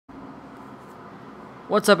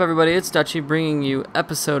What's up, everybody? It's Dutchy bringing you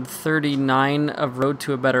episode 39 of Road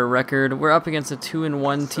to a Better Record. We're up against a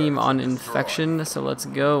 2-1 team on Infection, so let's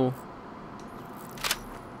go.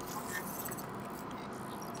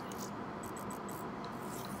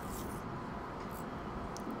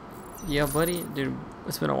 Yeah, buddy. Dude,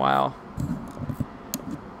 it's been a while.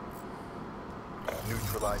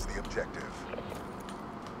 Neutralize the objective.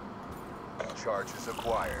 Charges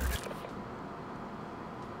acquired.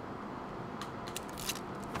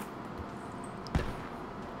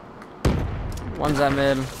 One's at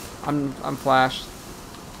mid. I'm flashed.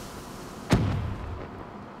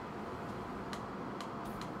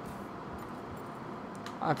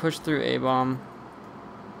 I pushed through A-bomb.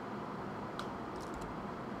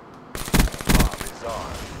 Bomb is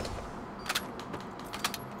on.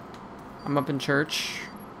 I'm up in church.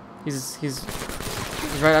 He's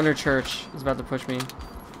right under church. He's about to push me.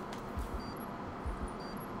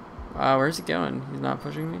 Where's he going? He's not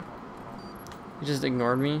pushing me. He just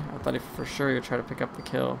ignored me. I thought he for sure he would try to pick up the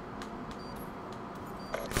kill.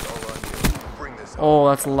 Oh,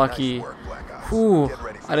 that's lucky. Whew.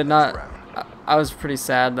 I did not. I was pretty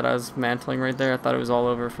sad that I was mantling right there. I thought it was all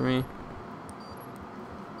over for me.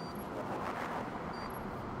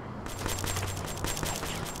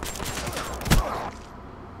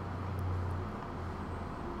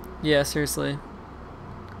 Yeah, seriously.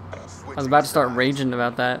 I was about to start raging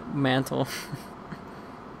about that mantle.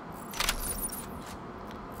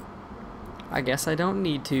 I guess I don't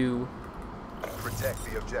need to. Protect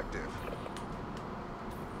the objective.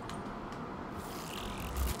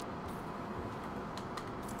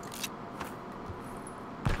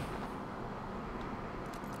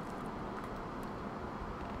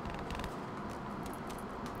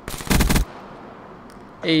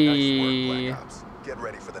 Hey. Nice work, Black Ops. Get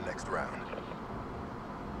ready for the next round.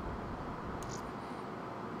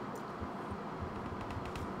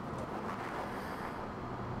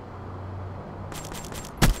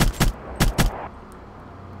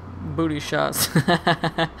 Booty shots.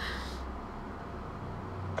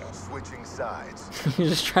 Switching sides. He's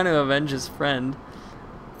just trying to avenge his friend.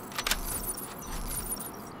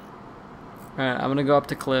 Alright, I'm gonna go up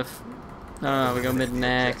to cliff. No, we go mid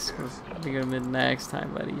next. We go mid next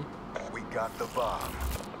time, buddy. We got the bomb.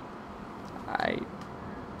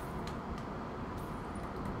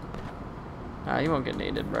 You won't get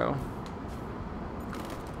naded, bro.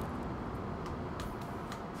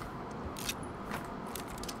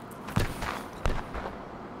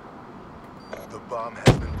 The bomb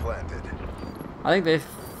has been planted. I think they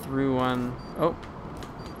threw one. Oh.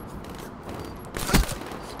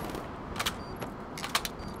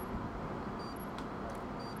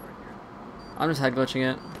 I'm just head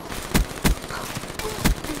glitching it.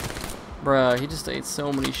 Bruh, he just ate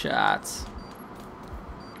so many shots.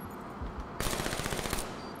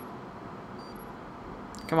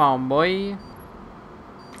 Come on, boy.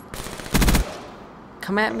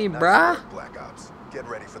 Come at me, bruh. Nice work, Black Ops. Get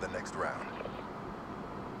ready for the next round.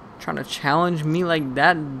 Trying to challenge me like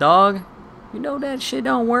that, dog? You know that shit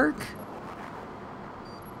don't work.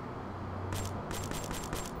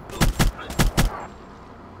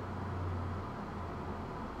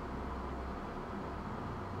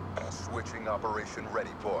 Switching operation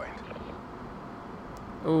ready point.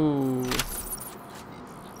 Ooh.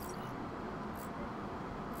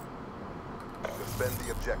 Defend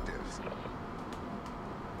the objectives.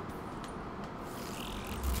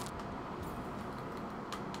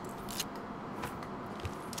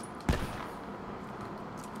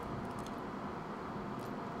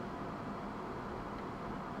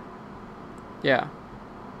 Yeah.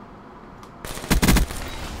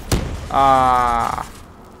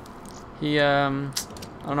 He, I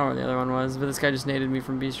don't know where the other one was, but this guy just naded me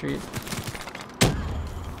from B Street.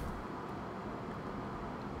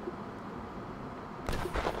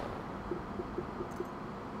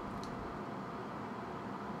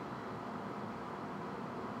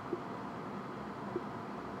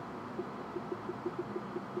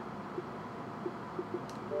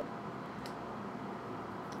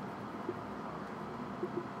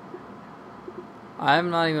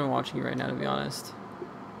 I'm not even watching you right now, to be honest.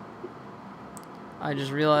 I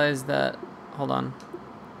just realized that... Hold on.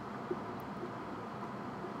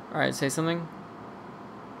 Alright, say something.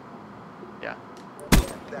 Yeah.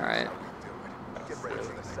 Alright. Get ready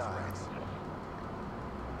for the sides.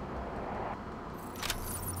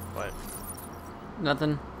 What?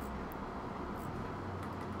 Nothing.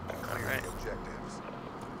 Alright. Objectives.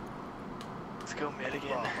 Let's go mid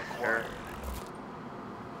again. Bomb Or acquired.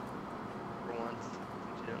 for once.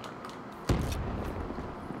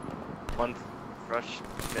 One rush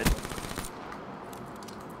mid.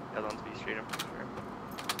 The other one's B Street, I'm pretty sure.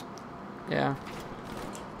 Yeah.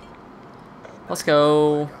 Let's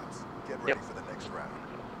go. Get ready Yep. for the next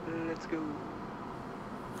round. Let's go.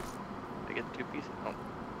 I get 2 pieces. Oh.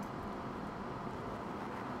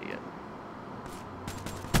 Yeah.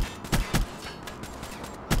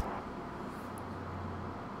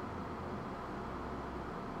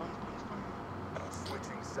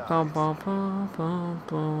 Switching sides. Bum, bum, bum, bum,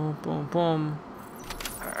 bum, bum, bum.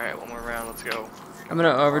 Alright, one more round, let's go. I'm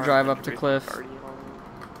gonna overdrive up to Cliff.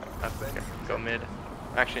 Okay, go mid.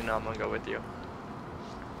 Actually, no, I'm gonna go with you.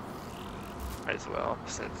 Might as well,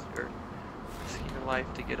 since you're risking your life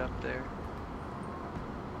to get up there.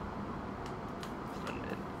 So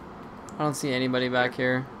mid. I don't see anybody back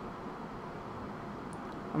here.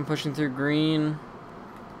 I'm pushing through green.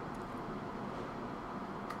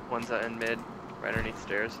 One's in mid, right underneath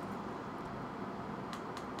stairs.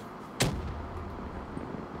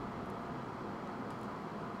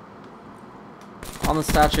 On the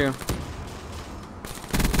statue.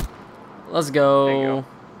 Let's There you go. go.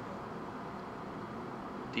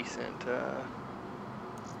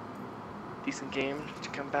 Decent game to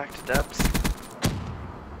come back to depths.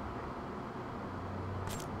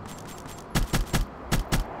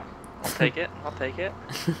 I'll take it. I'll take it.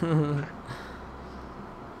 So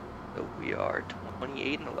we are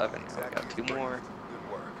 28 and 11 now. We got Good work.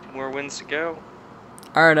 2 more wins to go.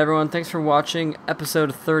 Alright everyone, thanks for watching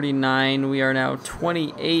episode 39. We are now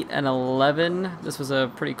 28 and 11. This was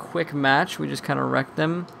a pretty quick match. We just kind of wrecked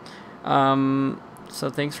them. So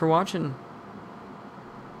thanks for watching.